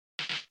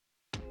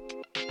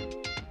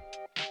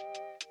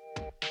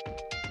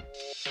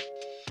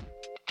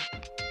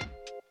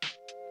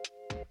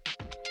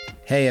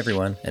Hey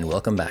everyone, and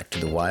welcome back to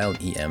the Wild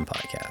EM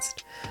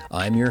podcast.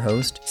 I'm your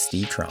host,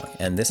 Steve Trong,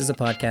 and this is a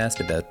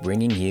podcast about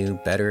bringing you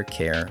better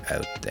care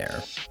out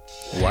there.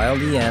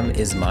 Wild EM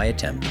is my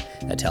attempt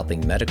at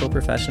helping medical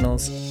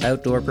professionals,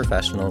 outdoor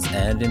professionals,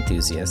 and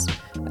enthusiasts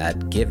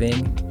at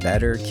giving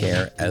better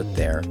care out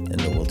there in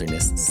the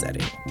wilderness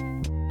setting.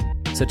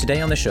 So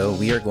today on the show,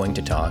 we are going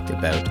to talk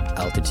about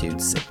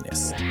altitude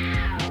sickness.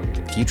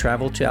 If you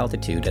travel to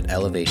altitude at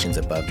elevations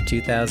above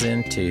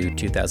 2,000 to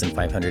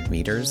 2,500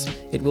 meters,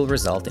 it will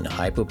result in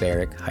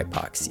hypobaric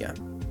hypoxia.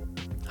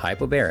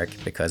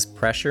 Hypobaric because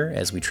pressure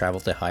as we travel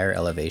to higher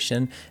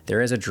elevation,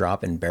 there is a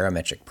drop in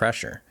barometric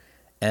pressure.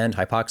 And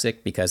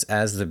hypoxic because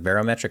as the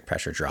barometric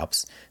pressure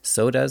drops,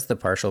 so does the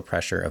partial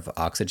pressure of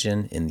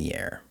oxygen in the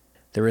air.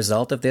 The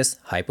result of this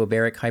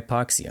hypobaric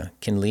hypoxia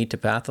can lead to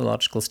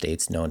pathological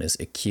states known as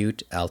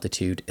acute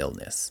altitude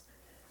illness.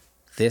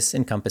 This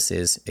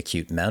encompasses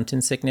acute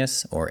mountain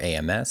sickness, or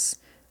AMS,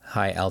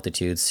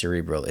 high-altitude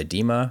cerebral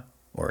edema,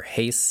 or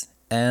HACE,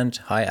 and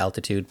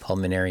high-altitude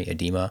pulmonary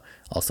edema,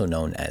 also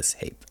known as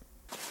HAPE.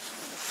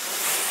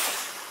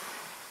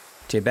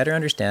 To better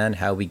understand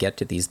how we get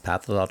to these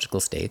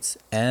pathological states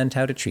and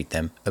how to treat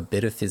them, a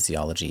bit of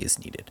physiology is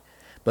needed.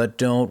 But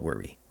don't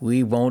worry,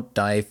 we won't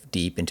dive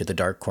deep into the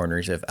dark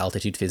corners of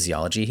altitude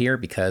physiology here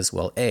because,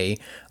 well, A,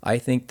 I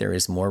think there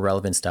is more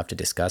relevant stuff to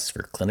discuss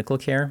for clinical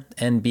care,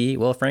 and B,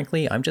 well,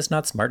 frankly, I'm just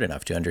not smart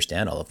enough to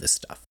understand all of this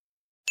stuff.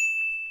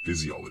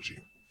 Physiology.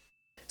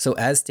 So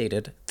as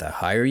stated, the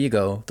higher you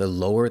go, the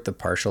lower the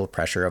partial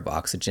pressure of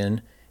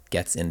oxygen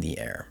gets in the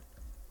air.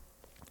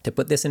 To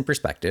put this in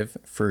perspective,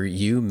 for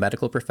you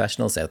medical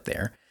professionals out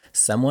there,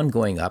 someone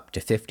going up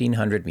to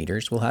 1,500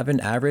 meters will have an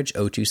average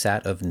O2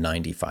 sat of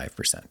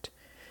 95%,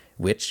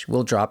 which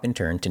will drop in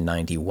turn to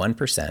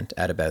 91%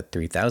 at about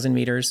 3,000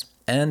 meters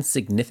and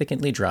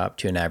significantly drop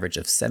to an average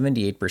of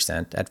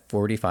 78% at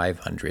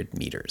 4,500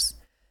 meters.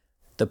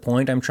 The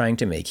point I'm trying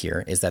to make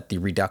here is that the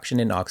reduction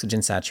in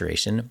oxygen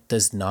saturation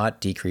does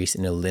not decrease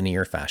in a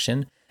linear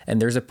fashion,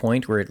 and there's a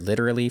point where it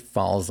literally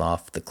falls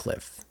off the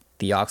cliff.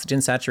 The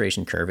oxygen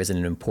saturation curve is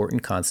an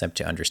important concept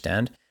to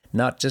understand,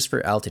 not just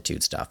for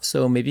altitude stuff,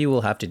 so maybe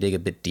we'll have to dig a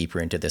bit deeper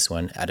into this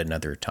one at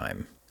another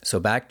time. So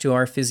back to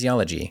our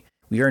physiology,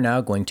 we are now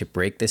going to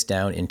break this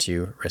down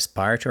into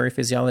respiratory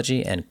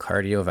physiology and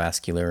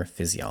cardiovascular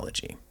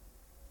physiology.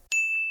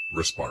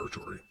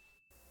 Respiratory.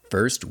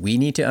 First, we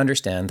need to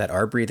understand that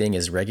our breathing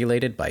is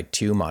regulated by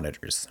two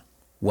monitors.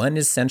 One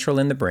is central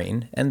in the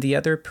brain, and the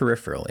other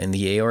peripheral in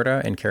the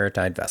aorta and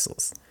carotid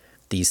vessels.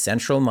 The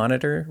central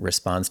monitor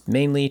responds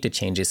mainly to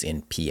changes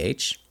in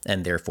pH,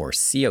 and therefore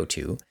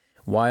CO2,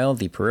 while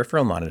the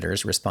peripheral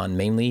monitors respond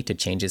mainly to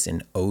changes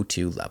in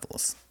O2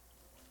 levels.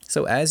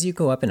 So as you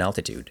go up in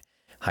altitude,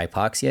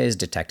 hypoxia is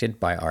detected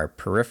by our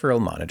peripheral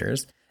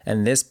monitors,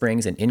 and this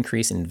brings an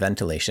increase in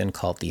ventilation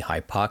called the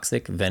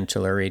hypoxic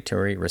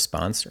ventilatory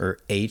response, or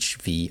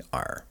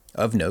HVR.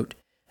 Of note,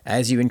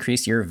 as you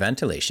increase your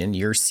ventilation,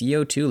 your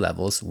CO2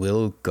 levels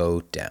will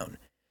go down.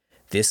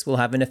 This will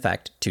have an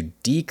effect to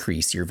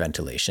decrease your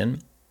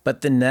ventilation,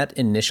 but the net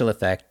initial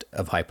effect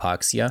of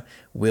hypoxia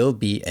will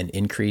be an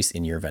increase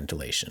in your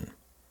ventilation.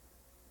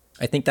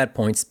 I think that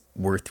point's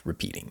worth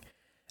repeating.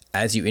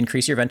 As you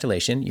increase your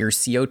ventilation, your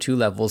CO2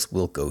 levels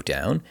will go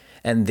down,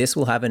 and this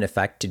will have an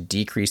effect to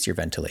decrease your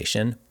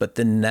ventilation, but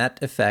the net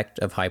effect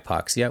of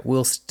hypoxia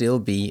will still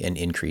be an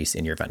increase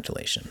in your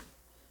ventilation.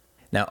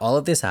 Now, all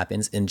of this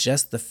happens in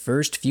just the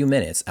first few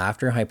minutes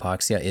after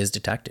hypoxia is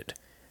detected.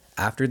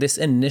 After this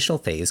initial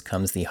phase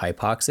comes the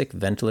hypoxic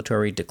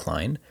ventilatory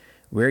decline,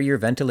 where your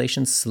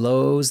ventilation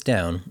slows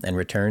down and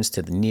returns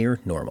to the near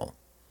normal.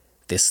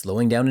 This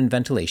slowing down in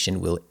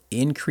ventilation will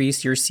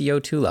increase your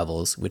CO2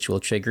 levels, which will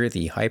trigger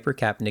the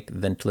hypercapnic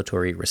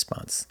ventilatory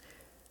response.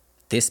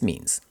 This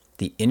means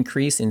the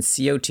increase in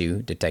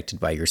CO2 detected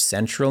by your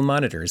central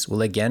monitors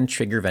will again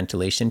trigger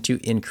ventilation to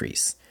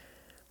increase.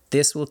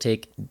 This will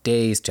take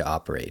days to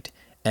operate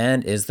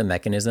and is the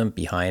mechanism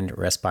behind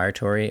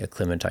respiratory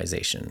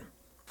acclimatization.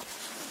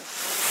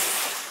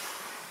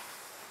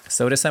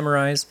 So to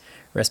summarize,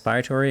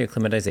 respiratory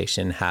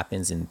acclimatization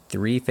happens in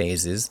 3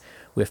 phases,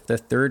 with the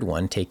third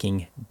one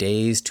taking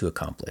days to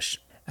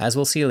accomplish. As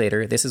we'll see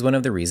later, this is one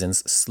of the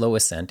reasons slow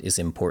ascent is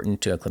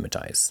important to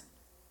acclimatize.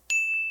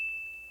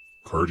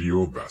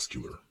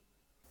 Cardiovascular.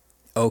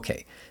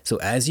 Okay, so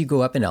as you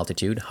go up in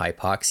altitude,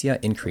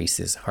 hypoxia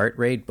increases heart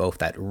rate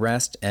both at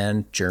rest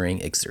and during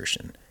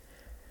exertion.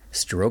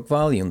 Stroke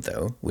volume,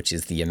 though, which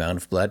is the amount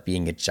of blood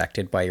being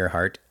ejected by your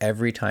heart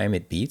every time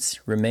it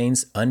beats,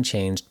 remains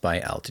unchanged by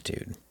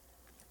altitude.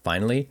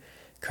 Finally,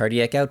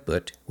 cardiac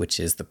output, which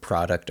is the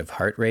product of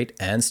heart rate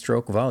and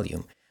stroke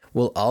volume,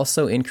 will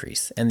also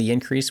increase, and the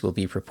increase will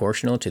be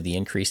proportional to the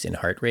increase in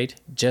heart rate,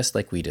 just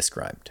like we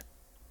described.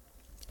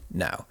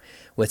 Now,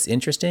 what's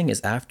interesting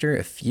is after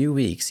a few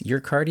weeks, your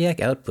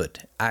cardiac output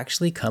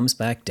actually comes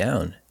back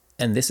down,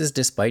 and this is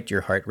despite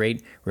your heart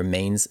rate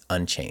remains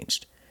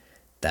unchanged.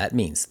 That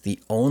means the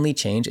only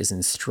change is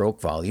in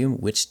stroke volume,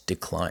 which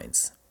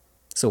declines.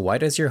 So why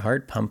does your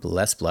heart pump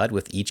less blood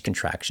with each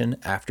contraction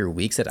after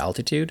weeks at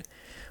altitude?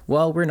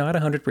 Well, we're not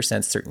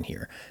 100% certain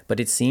here, but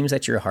it seems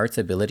that your heart's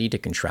ability to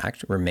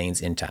contract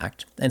remains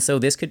intact, and so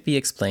this could be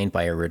explained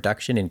by a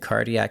reduction in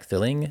cardiac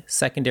filling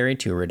secondary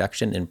to a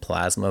reduction in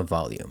plasma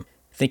volume.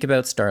 Think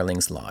about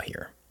Starling's law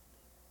here.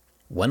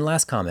 One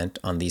last comment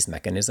on these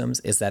mechanisms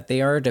is that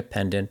they are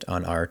dependent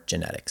on our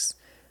genetics.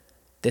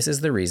 This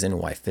is the reason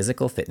why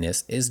physical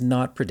fitness is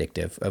not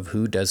predictive of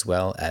who does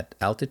well at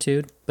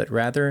altitude, but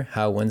rather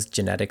how one's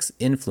genetics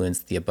influence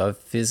the above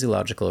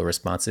physiological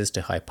responses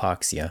to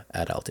hypoxia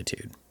at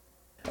altitude.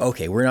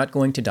 Okay, we're not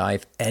going to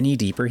dive any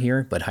deeper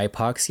here, but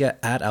hypoxia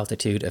at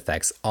altitude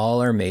affects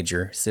all our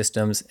major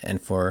systems, and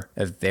for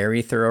a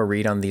very thorough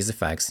read on these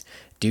effects,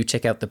 do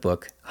check out the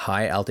book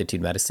High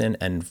Altitude Medicine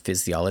and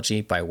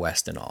Physiology by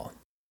West and al.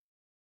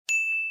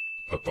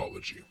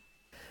 Pathology.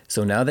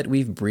 So now that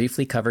we've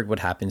briefly covered what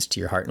happens to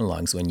your heart and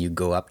lungs when you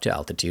go up to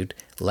altitude,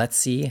 let's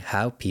see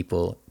how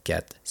people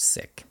get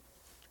sick.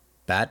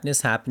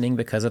 Badness happening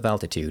because of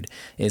altitude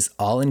is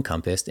all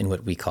encompassed in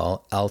what we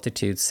call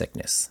altitude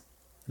sickness.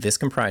 This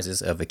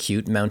comprises of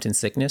acute mountain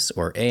sickness,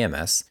 or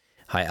AMS,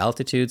 high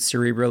altitude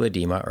cerebral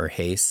edema, or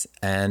HACE,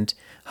 and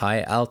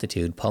high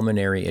altitude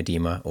pulmonary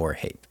edema, or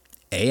HAPE.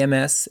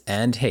 AMS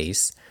and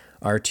HACE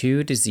are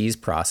two disease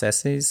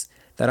processes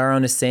that are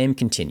on the same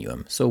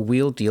continuum, so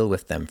we'll deal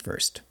with them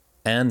first.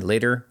 And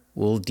later,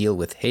 we'll deal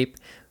with HAPE,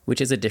 which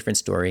is a different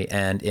story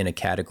and in a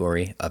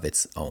category of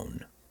its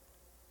own.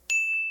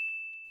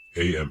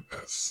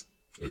 AMS,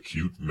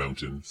 acute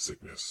mountain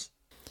sickness.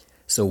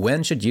 So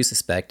when should you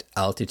suspect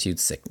altitude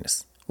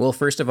sickness? Well,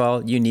 first of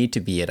all, you need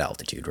to be at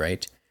altitude,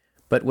 right?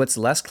 But what's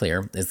less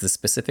clear is the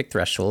specific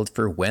threshold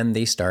for when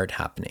they start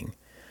happening.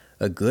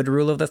 A good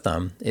rule of the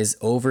thumb is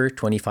over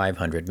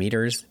 2,500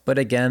 meters, but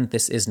again,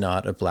 this is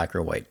not a black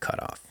or white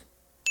cutoff.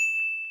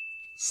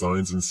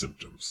 Signs and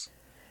symptoms.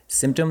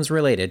 Symptoms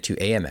related to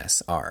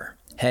AMS are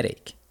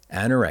headache,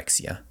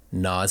 anorexia,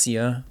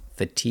 nausea,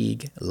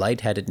 fatigue,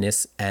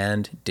 lightheadedness,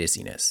 and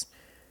dizziness.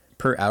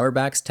 Per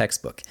Auerbach's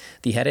textbook,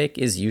 the headache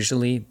is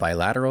usually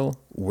bilateral,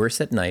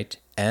 worse at night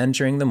and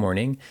during the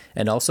morning,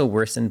 and also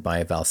worsened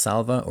by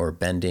Valsalva or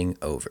bending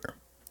over.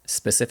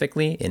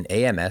 Specifically, in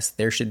AMS,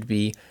 there should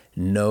be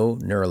no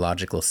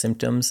neurological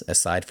symptoms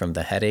aside from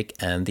the headache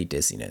and the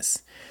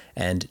dizziness,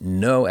 and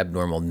no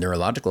abnormal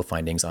neurological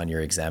findings on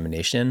your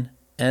examination,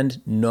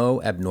 and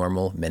no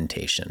abnormal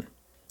mentation.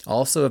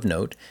 Also of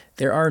note,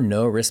 there are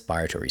no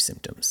respiratory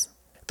symptoms.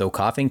 Though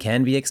coughing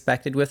can be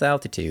expected with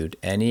altitude,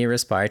 any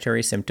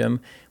respiratory symptom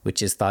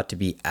which is thought to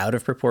be out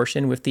of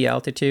proportion with the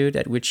altitude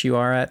at which you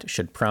are at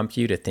should prompt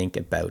you to think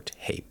about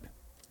HAPE.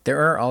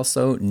 There are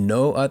also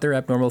no other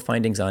abnormal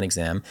findings on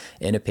exam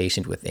in a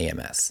patient with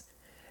AMS.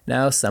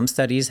 Now, some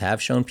studies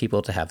have shown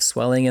people to have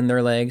swelling in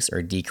their legs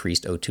or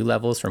decreased O2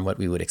 levels from what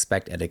we would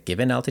expect at a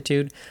given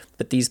altitude,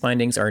 but these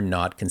findings are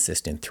not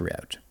consistent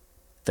throughout.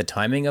 The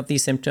timing of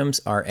these symptoms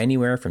are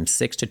anywhere from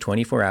 6 to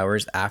 24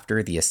 hours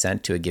after the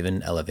ascent to a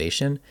given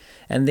elevation,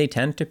 and they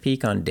tend to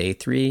peak on day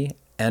 3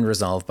 and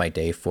resolve by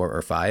day 4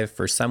 or 5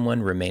 for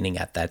someone remaining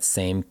at that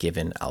same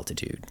given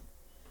altitude.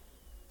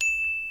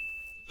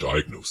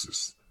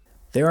 Diagnosis.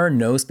 There are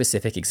no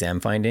specific exam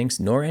findings,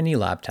 nor any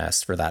lab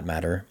tests for that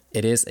matter.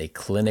 It is a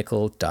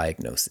clinical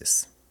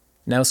diagnosis.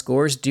 Now,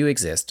 scores do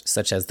exist,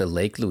 such as the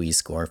Lake Louise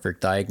score for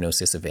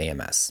diagnosis of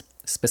AMS.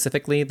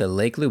 Specifically, the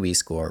Lake Louise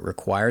score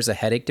requires a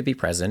headache to be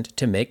present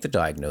to make the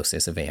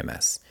diagnosis of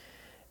AMS.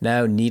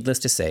 Now, needless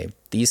to say,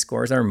 these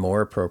scores are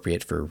more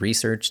appropriate for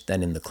research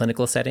than in the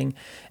clinical setting,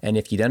 and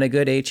if you've done a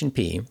good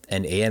H&P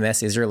and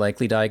AMS is your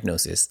likely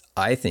diagnosis,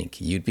 I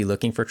think you'd be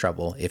looking for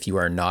trouble if you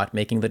are not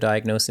making the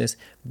diagnosis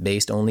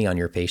based only on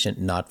your patient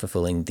not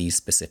fulfilling these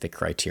specific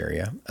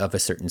criteria of a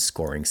certain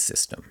scoring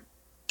system.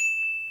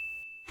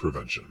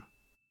 Prevention.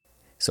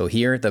 So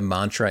here, the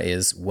mantra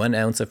is 1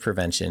 ounce of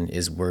prevention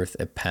is worth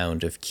a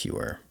pound of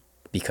cure.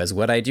 Because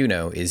what I do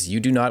know is you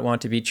do not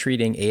want to be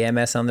treating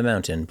AMS on the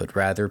mountain, but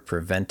rather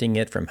preventing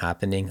it from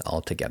happening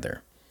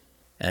altogether.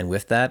 And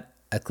with that,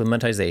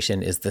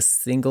 acclimatization is the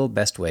single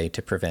best way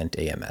to prevent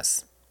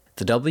AMS.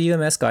 The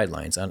WMS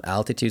guidelines on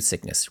altitude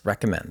sickness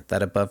recommend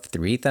that above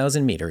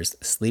 3,000 meters,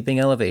 sleeping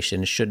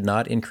elevation should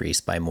not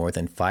increase by more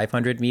than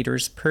 500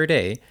 meters per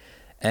day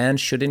and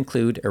should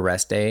include a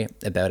rest day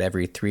about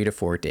every 3 to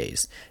 4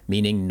 days,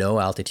 meaning no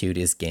altitude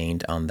is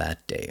gained on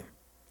that day.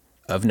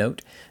 Of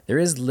note, there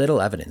is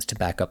little evidence to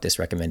back up this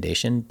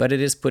recommendation, but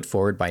it is put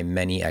forward by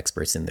many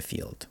experts in the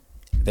field.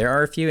 There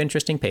are a few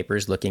interesting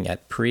papers looking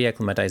at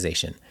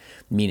pre-acclimatization,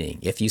 meaning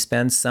if you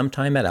spend some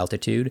time at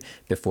altitude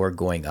before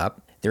going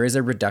up, there is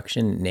a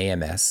reduction in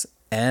AMS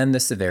and the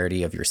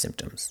severity of your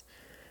symptoms.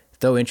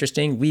 Though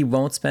interesting, we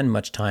won't spend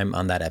much time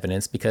on that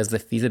evidence because the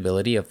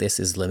feasibility of this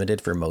is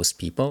limited for most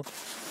people.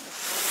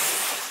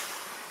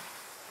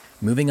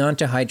 Moving on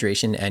to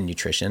hydration and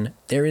nutrition,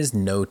 there is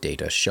no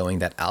data showing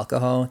that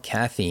alcohol,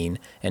 caffeine,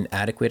 and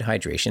adequate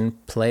hydration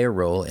play a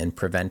role in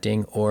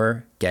preventing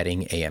or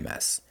getting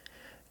AMS.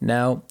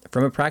 Now,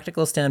 from a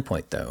practical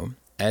standpoint though,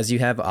 as you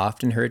have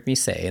often heard me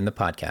say in the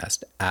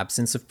podcast,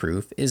 absence of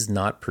proof is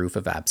not proof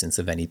of absence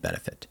of any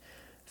benefit.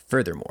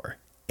 Furthermore,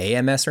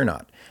 AMS or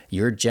not,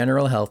 your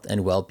general health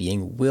and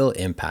well-being will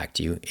impact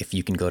you if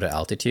you can go to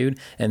altitude,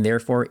 and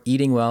therefore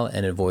eating well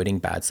and avoiding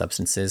bad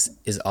substances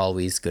is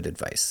always good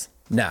advice.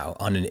 Now,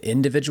 on an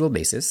individual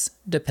basis,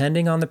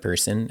 depending on the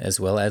person as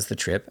well as the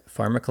trip,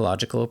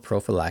 pharmacological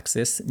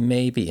prophylaxis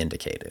may be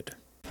indicated.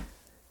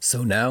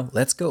 So now,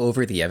 let's go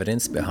over the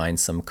evidence behind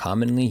some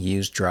commonly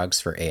used drugs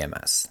for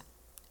AMS.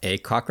 A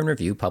Cochrane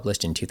review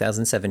published in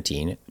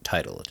 2017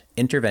 titled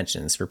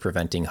Interventions for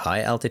Preventing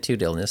High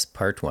Altitude Illness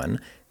Part 1,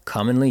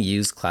 Commonly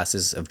Used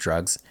Classes of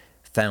Drugs,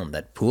 found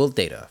that pooled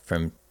data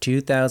from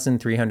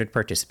 2,300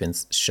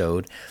 participants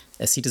showed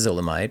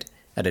acetazolamide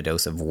at a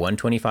dose of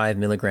 125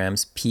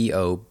 milligrams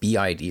PO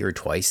BID or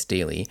twice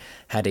daily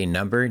had a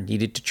number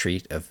needed to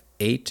treat of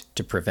 8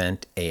 to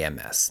prevent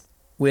AMS,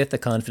 with a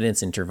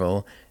confidence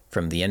interval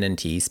from the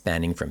NNT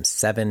spanning from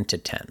 7 to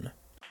 10.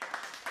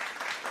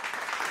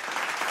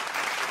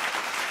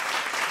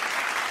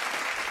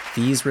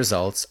 These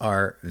results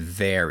are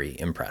very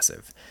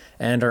impressive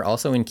and are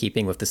also in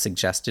keeping with the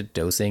suggested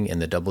dosing in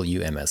the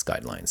WMS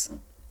guidelines.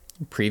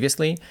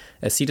 Previously,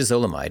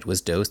 acetazolamide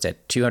was dosed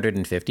at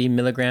 250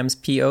 milligrams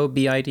PO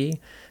BID,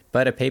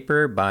 but a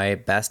paper by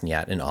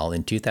Basniat et al.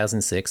 In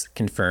 2006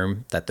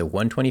 confirmed that the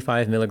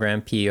 125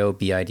 milligram PO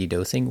BID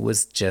dosing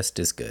was just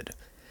as good.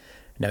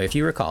 Now, if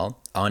you recall,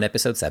 on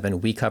episode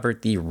 7, we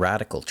covered the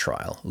RADICAL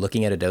trial,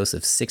 looking at a dose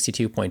of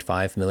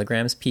 62.5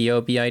 milligrams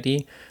PO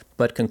BID,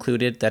 but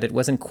concluded that it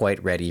wasn't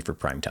quite ready for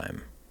prime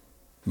time.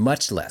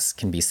 Much less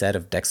can be said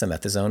of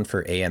dexamethasone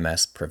for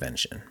AMS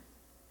prevention.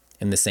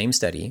 In the same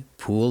study,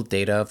 pooled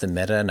data of the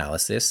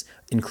meta-analysis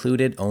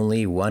included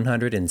only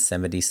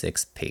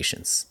 176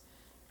 patients.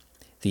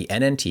 The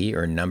NNT,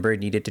 or number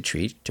needed to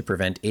treat to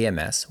prevent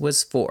AMS,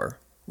 was 4,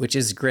 which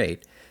is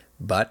great,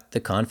 but the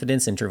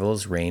confidence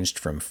intervals ranged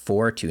from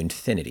 4 to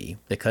infinity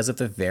because of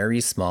the very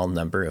small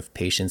number of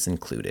patients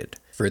included.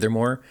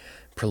 Furthermore,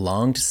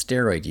 prolonged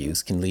steroid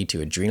use can lead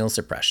to adrenal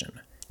suppression.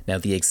 Now,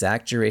 the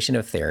exact duration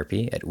of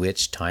therapy at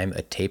which time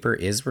a taper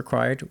is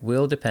required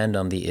will depend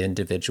on the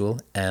individual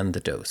and the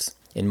dose.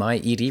 In my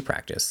ED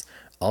practice,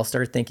 I'll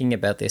start thinking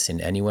about this in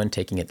anyone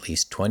taking at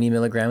least 20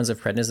 milligrams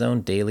of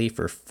prednisone daily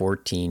for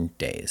 14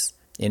 days.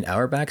 In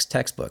Auerbach's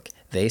textbook,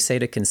 they say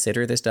to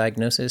consider this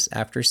diagnosis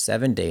after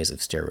 7 days of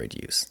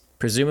steroid use.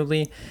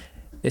 Presumably,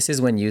 this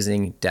is when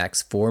using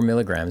Dex 4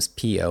 milligrams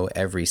PO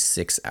every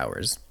 6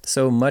 hours,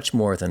 so much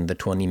more than the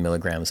 20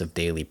 milligrams of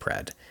daily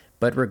pred.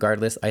 But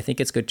regardless, I think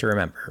it's good to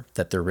remember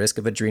that the risk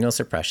of adrenal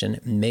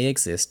suppression may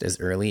exist as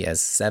early as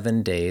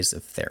 7 days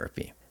of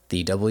therapy.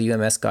 The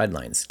WMS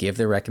guidelines give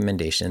the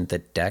recommendation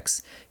that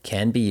Dex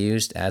can be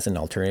used as an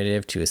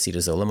alternative to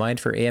acetazolamide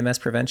for AMS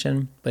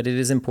prevention, but it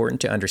is important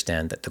to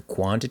understand that the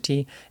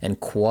quantity and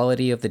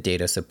quality of the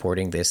data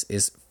supporting this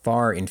is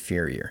far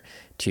inferior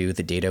to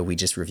the data we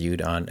just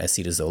reviewed on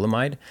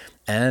acetazolamide,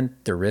 and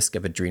the risk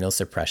of adrenal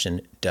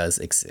suppression does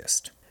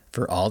exist.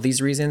 For all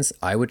these reasons,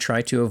 I would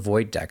try to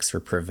avoid Dex for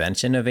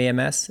prevention of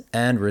AMS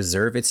and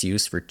reserve its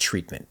use for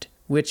treatment,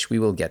 which we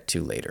will get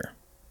to later.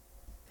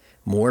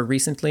 More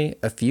recently,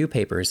 a few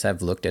papers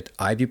have looked at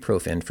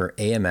ibuprofen for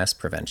AMS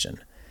prevention.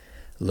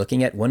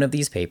 Looking at one of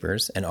these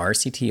papers, an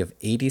RCT of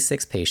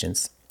 86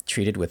 patients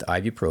treated with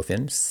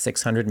ibuprofen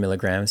 600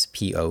 milligrams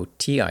PO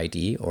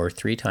TID or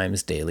 3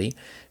 times daily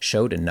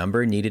showed a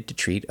number needed to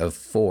treat of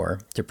 4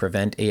 to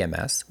prevent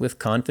AMS with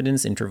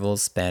confidence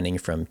intervals spanning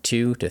from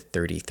 2 to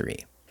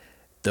 33.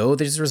 Though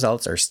these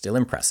results are still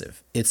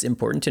impressive, it's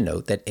important to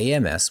note that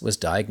AMS was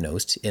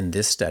diagnosed in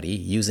this study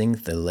using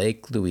the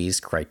Lake-Louise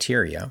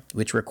criteria,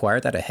 which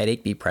require that a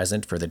headache be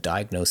present for the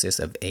diagnosis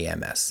of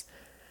AMS.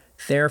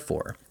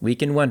 Therefore, we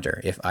can wonder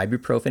if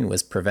ibuprofen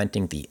was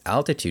preventing the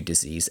altitude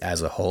disease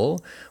as a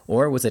whole,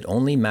 or was it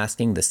only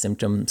masking the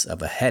symptoms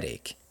of a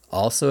headache?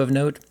 Also of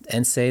note,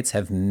 NSAIDs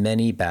have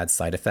many bad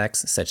side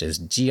effects, such as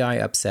GI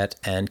upset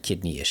and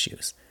kidney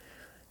issues.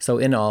 So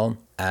in all,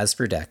 as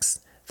for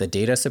Dex, the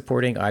data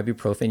supporting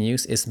ibuprofen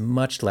use is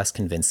much less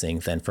convincing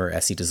than for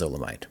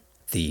acetazolamide.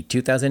 The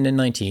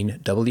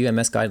 2019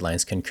 WMS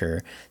guidelines concur,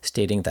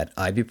 stating that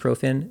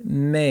ibuprofen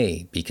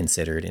may be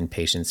considered in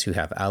patients who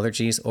have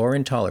allergies or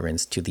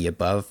intolerance to the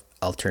above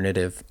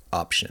alternative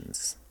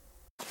options.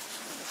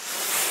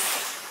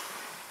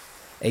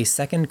 A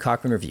second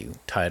Cochrane review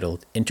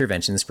titled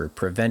Interventions for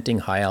Preventing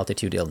High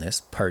Altitude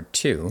Illness, Part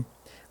 2,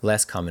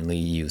 Less Commonly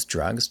Used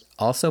Drugs,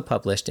 also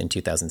published in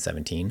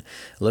 2017,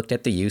 looked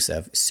at the use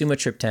of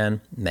sumatriptan,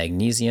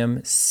 magnesium,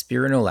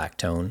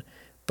 spironolactone,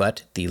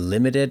 but the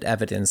limited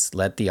evidence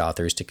led the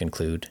authors to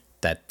conclude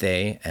that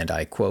they, and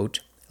I quote,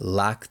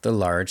 lack the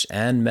large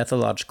and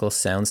methodological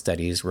sound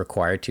studies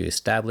required to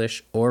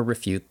establish or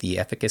refute the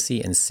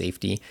efficacy and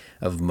safety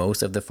of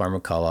most of the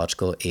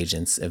pharmacological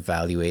agents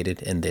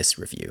evaluated in this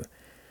review.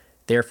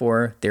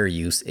 Therefore, their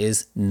use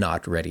is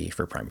not ready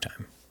for prime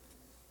time.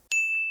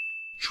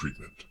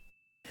 Treatment.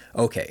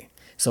 Okay,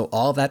 so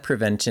all that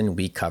prevention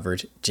we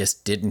covered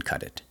just didn't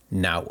cut it.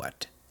 Now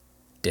what?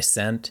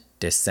 Descent,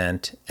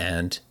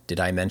 and did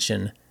I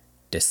mention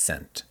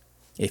descent?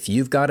 If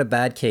you've got a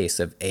bad case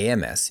of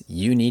AMS,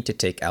 you need to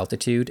take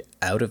altitude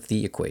out of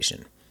the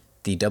equation.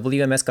 The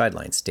WMS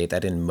guidelines state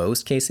that in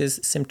most cases,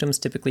 symptoms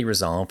typically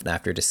resolve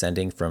after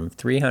descending from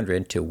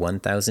 300 to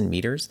 1,000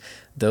 meters,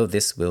 though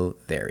this will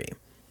vary.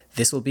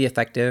 This will be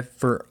effective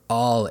for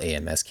all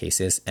AMS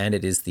cases, and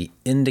it is the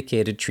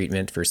indicated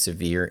treatment for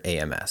severe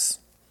AMS.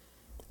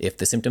 If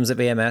the symptoms of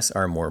AMS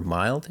are more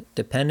mild,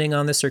 depending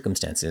on the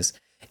circumstances,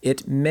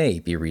 it may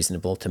be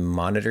reasonable to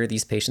monitor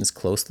these patients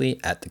closely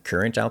at the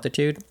current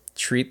altitude,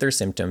 treat their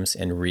symptoms,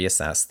 and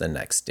reassess the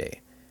next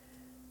day.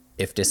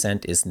 If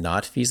descent is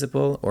not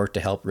feasible or to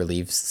help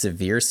relieve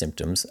severe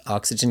symptoms,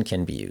 oxygen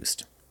can be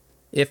used.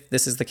 If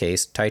this is the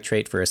case,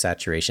 titrate for a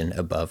saturation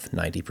above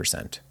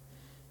 90%.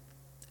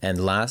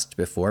 And last,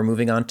 before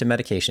moving on to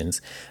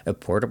medications, a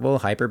portable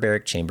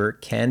hyperbaric chamber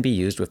can be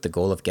used with the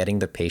goal of getting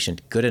the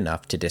patient good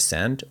enough to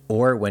descend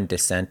or when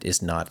descent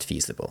is not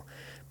feasible.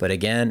 But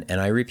again,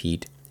 and I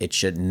repeat, it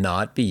should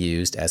not be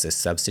used as a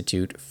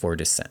substitute for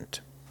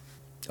descent.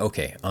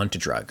 Okay, on to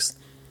drugs.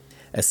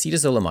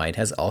 Acetazolamide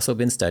has also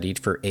been studied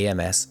for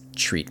AMS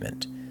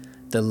treatment.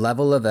 The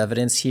level of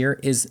evidence here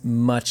is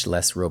much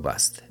less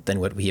robust than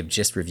what we have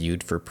just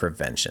reviewed for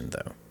prevention,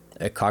 though.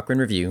 A Cochrane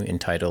review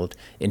entitled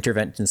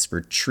Interventions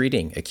for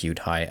Treating Acute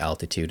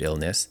High-Altitude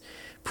Illness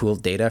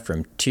pooled data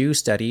from 2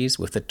 studies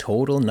with a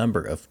total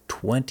number of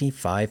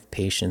 25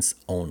 patients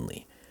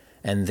only.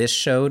 And this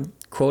showed,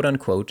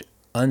 quote-unquote,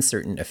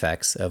 uncertain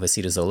effects of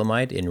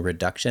acetazolamide in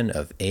reduction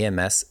of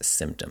AMS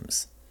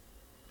symptoms.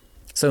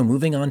 So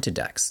moving on to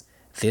DEX.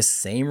 This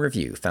same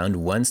review found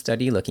one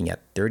study looking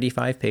at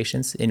 35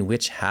 patients in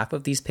which half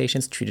of these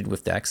patients treated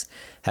with DEX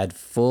had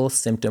full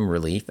symptom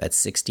relief at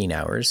 16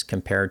 hours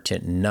compared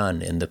to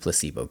none in the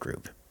placebo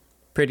group.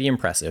 Pretty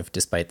impressive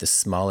despite the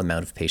small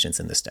amount of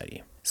patients in the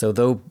study. So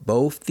though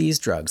both these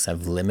drugs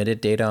have limited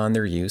data on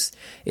their use,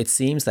 it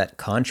seems that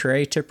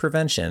contrary to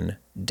prevention,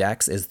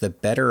 DEX is the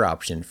better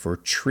option for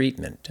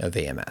treatment of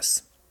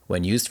AMS.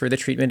 When used for the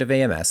treatment of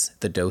AMS,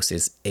 the dose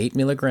is 8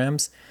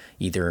 milligrams,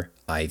 either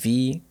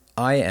IV,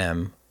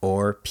 IM,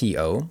 or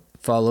PO,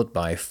 followed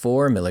by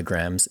 4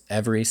 milligrams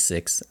every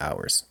 6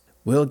 hours.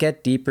 We'll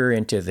get deeper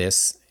into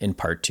this in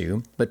part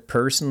 2, but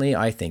personally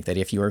I think that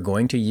if you are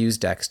going to use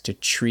DEX to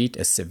treat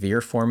a severe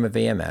form of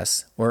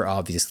AMS, or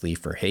obviously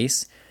for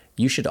HACE,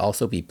 you should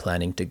also be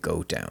planning to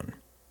go down.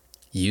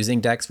 Using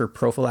DEX for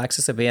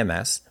prophylaxis of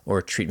AMS,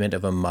 or treatment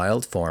of a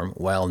mild form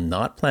while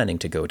not planning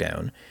to go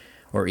down,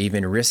 or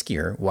even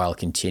riskier while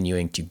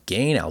continuing to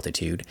gain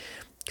altitude,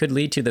 could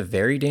lead to the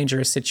very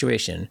dangerous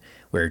situation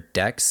where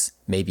DEX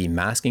may be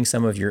masking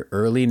some of your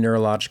early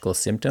neurological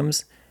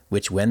symptoms,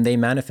 which when they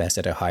manifest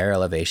at a higher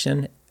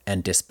elevation,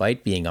 and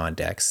despite being on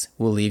DEX,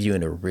 will leave you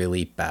in a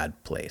really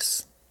bad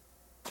place.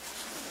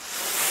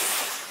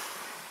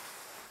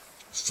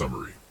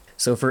 Summary.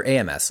 So for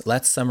AMS,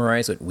 let's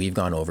summarize what we've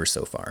gone over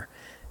so far.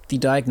 The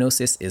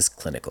diagnosis is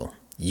clinical.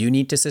 You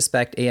need to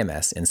suspect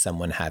AMS in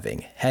someone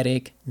having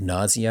headache,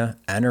 nausea,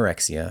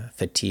 anorexia,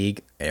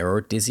 fatigue,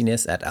 or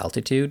dizziness at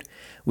altitude,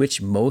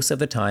 which most of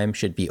the time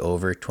should be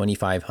over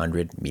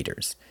 2,500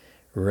 meters.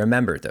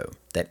 Remember, though,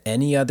 that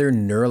any other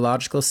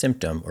neurological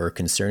symptom or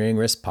concerning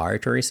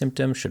respiratory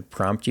symptom should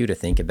prompt you to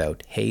think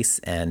about HACE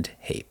and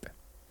HAPE.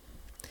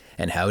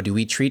 And how do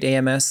we treat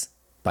AMS?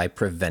 By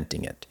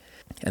preventing it.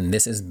 And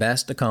this is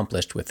best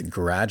accomplished with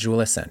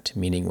gradual ascent,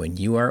 meaning when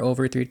you are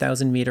over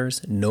 3,000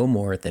 meters, no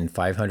more than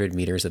 500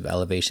 meters of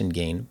elevation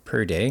gain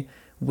per day,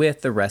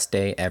 with the rest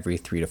day every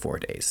 3 to 4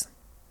 days.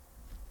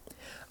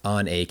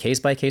 On a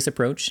case-by-case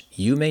approach,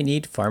 you may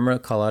need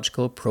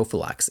pharmacological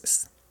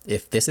prophylaxis.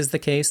 If this is the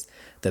case,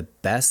 the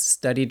best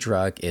studied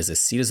drug is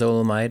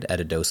acetazolamide at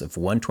a dose of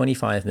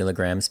 125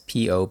 milligrams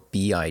PO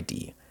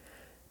BID.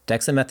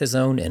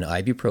 Dexamethasone and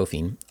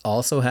ibuprofen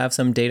also have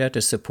some data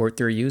to support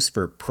their use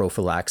for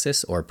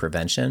prophylaxis or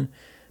prevention,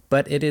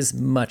 but it is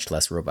much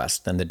less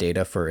robust than the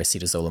data for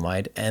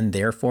acetazolamide, and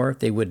therefore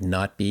they would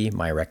not be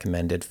my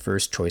recommended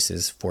first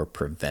choices for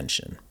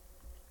prevention.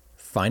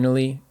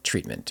 Finally,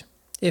 treatment.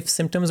 If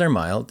symptoms are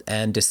mild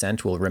and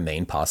descent will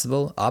remain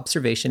possible,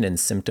 observation and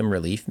symptom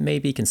relief may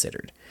be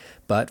considered.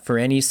 But for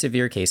any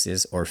severe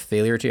cases or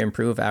failure to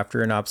improve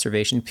after an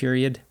observation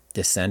period,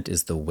 descent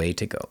is the way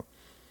to go.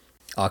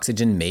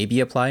 Oxygen may be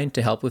applied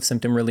to help with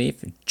symptom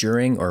relief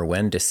during or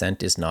when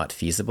descent is not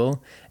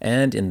feasible,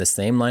 and in the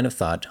same line of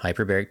thought,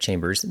 hyperbaric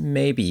chambers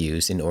may be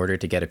used in order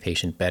to get a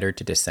patient better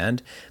to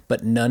descend,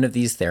 but none of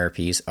these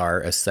therapies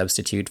are a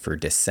substitute for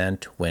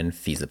descent when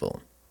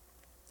feasible.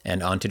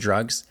 And on to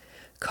drugs.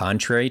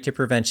 Contrary to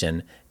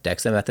prevention,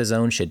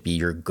 dexamethasone should be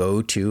your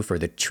go-to for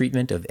the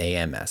treatment of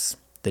AMS.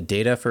 The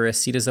data for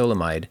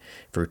acetazolamide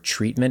for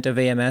treatment of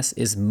AMS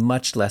is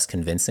much less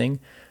convincing,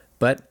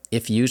 but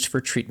if used for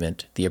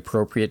treatment, the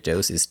appropriate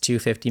dose is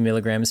 250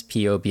 milligrams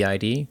PO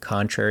BID,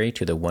 contrary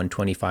to the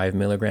 125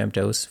 milligram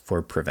dose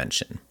for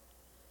prevention.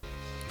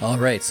 All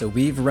right, so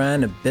we've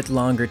ran a bit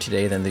longer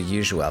today than the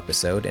usual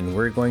episode, and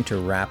we're going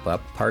to wrap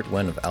up part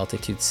 1 of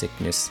altitude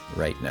sickness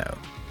right now.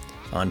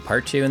 On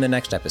part 2 in the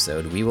next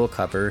episode, we will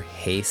cover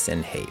HACE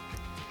and HAPE.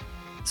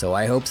 So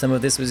I hope some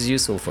of this was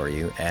useful for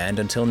you, and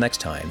until next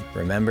time,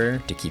 remember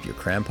to keep your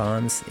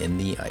crampons in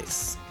the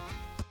ice.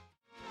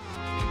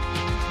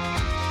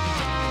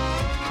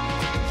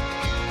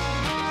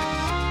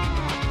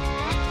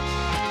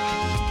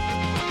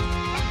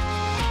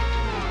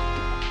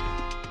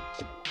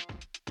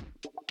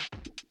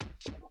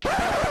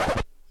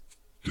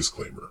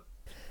 Disclaimer.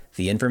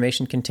 The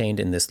information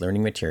contained in this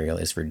learning material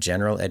is for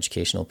general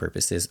educational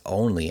purposes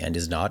only and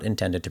is not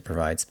intended to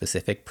provide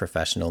specific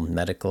professional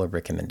medical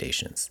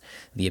recommendations.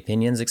 The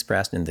opinions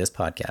expressed in this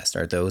podcast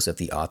are those of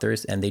the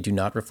authors, and they do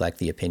not reflect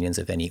the opinions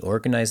of any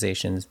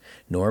organizations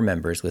nor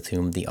members with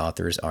whom the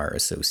authors are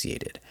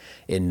associated.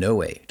 In no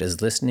way does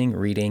listening,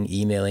 reading,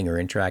 emailing, or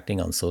interacting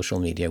on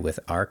social media with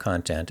our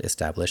content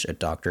establish a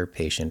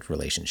doctor-patient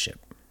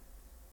relationship.